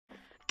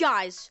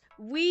Guys,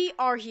 we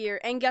are here,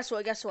 and guess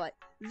what?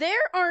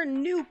 There are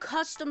new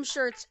custom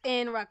shirts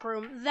in Rec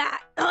Room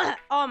that,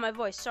 oh, my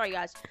voice, sorry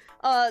guys.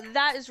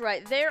 That is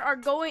right, there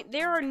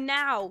are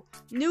now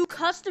new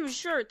custom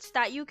shirts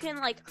that you can,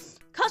 like,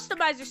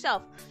 customize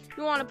yourself.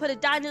 You want to put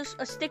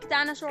a stick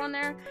dinosaur on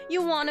there?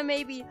 You want to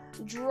maybe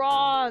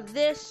draw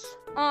this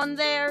on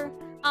there?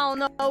 I don't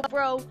know,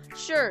 bro.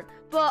 Sure.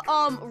 But,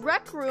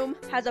 Rec Room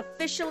has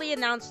officially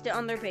announced it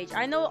on their page.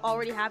 I know it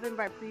already happened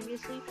by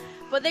previously,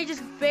 but they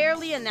just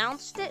barely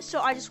announced it, so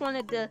I just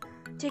wanted to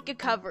take a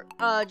cover,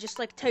 just,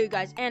 like, tell you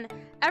guys. And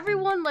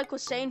everyone, like,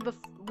 was saying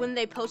when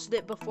they posted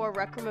it before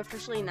Rec Room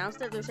officially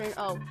announced it, they're saying,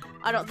 oh,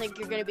 I don't think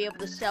you're going to be able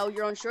to sell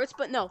your own shirts.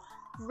 But no,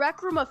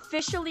 Rec Room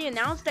officially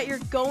announced that you're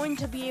going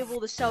to be able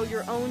to sell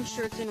your own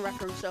shirts in Rec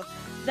Room, so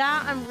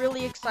that I'm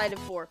really excited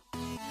for.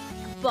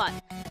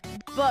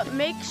 But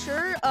make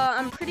sure,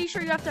 I'm pretty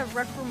sure you have to have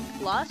Rec Room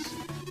Plus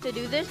to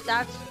do this.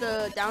 That's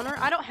the downer.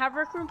 I don't have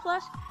Rec Room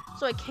Plus,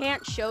 so I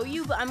can't show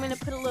you, but I'm going to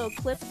put a little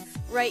clip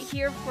right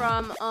here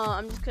from,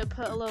 I'm just going to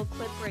put a little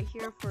clip right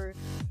here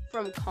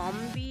from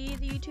Combi,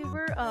 the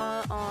YouTuber,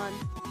 on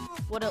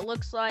what it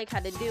looks like, how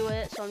to do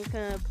it, so I'm just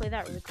going to play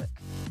that really quick.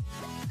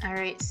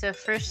 Alright, so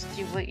first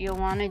what you'll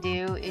want to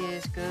do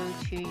is go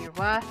to your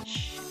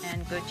watch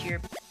and go to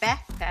your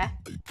backpack,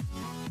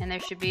 and there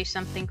should be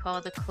something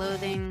called a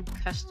clothing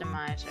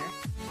customizer.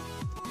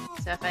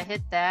 So if I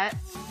hit that,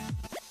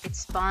 it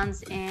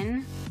spawns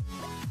in.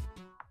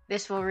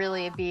 This will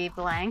really be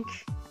blank.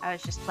 I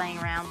was just playing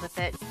around with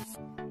it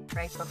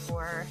right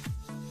before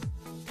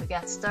we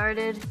got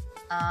started.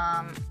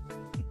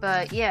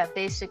 But yeah,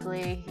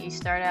 basically you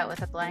start out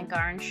with a blank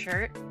orange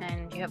shirt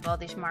and you have all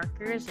these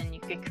markers and you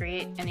could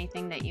create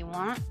anything that you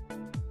want.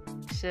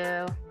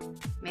 So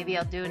maybe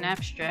I'll do an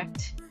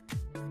abstract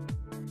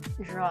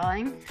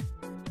drawing.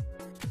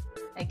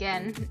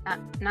 Again,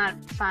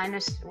 not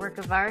finest work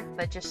of art,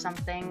 but just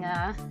something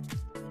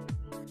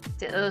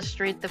to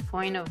illustrate the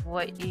point of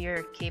what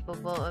you're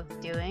capable of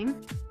doing.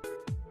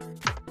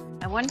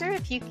 I wonder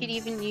if you could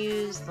even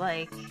use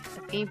like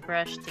a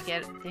paintbrush to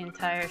get the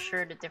entire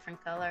shirt a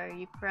different color.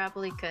 You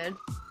probably could.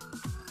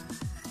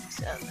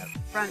 So the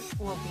front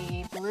will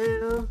be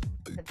blue,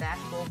 the back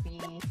will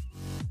be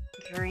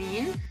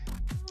green.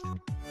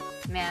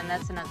 Man,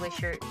 that's an ugly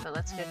shirt, but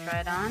let's go try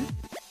it on.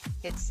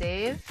 Hit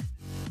save,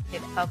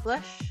 hit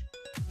publish,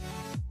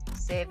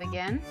 save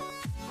again.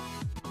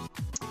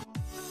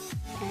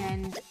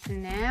 And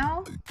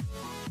now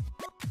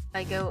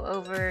I go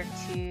over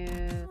to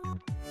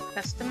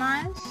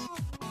customize.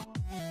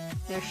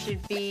 There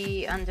should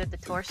be, under the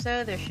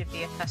torso, there should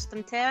be a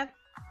custom tab,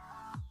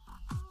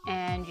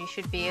 and you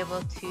should be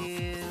able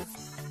to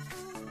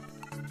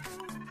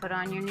put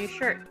on your new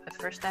shirt. But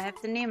first I have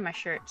to name my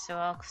shirt, so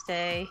I'll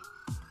say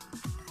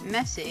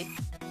messy,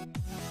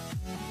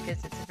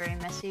 because it's a very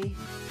messy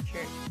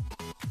shirt.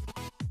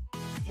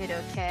 Hit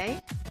OK.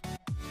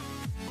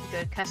 Go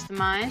to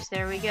customize.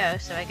 There we go.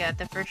 So I got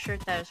the first shirt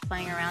that I was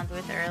playing around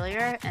with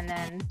earlier, and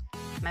then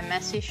my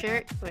messy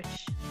shirt, which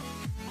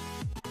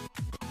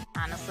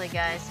honestly,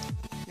 guys,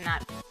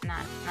 not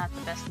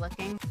the best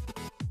looking.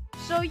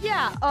 So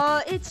yeah,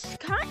 it's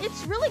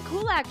really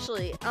cool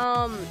actually.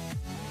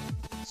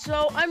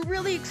 So I'm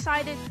really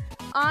excited.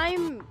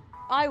 I'm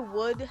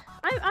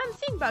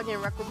thinking about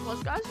getting Rec Room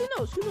Plus, guys. Who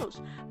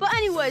knows? But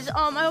anyways,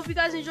 I hope you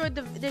guys enjoyed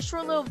this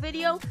short little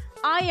video.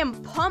 I am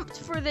pumped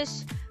for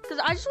this because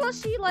I just want to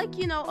see, like,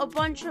 you know, a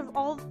bunch of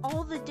all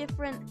the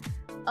different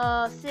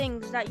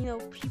things that, you know,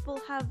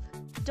 people have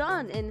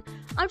done, and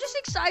I'm just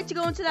excited to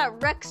go into that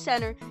rec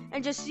center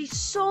and just see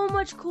so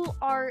much cool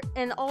art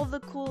and all the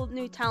cool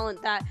new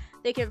talent that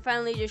they can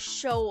finally just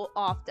show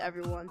off to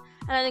everyone,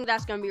 and I think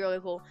that's gonna be really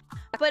cool.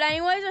 But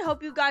anyways, I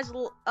hope you guys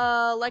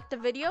like the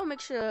video.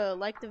 Make sure to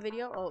like the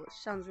video. Oh, it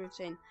sounds weird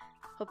saying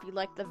hope you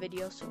like the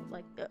video, so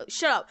like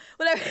shut up,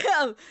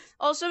 whatever.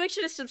 Also make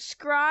sure to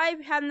subscribe,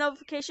 have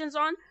notifications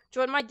on,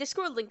 join my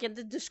Discord, link in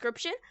the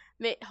description.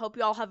 Hope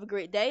you all have a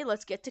great day.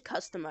 Let's get to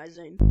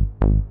customizing.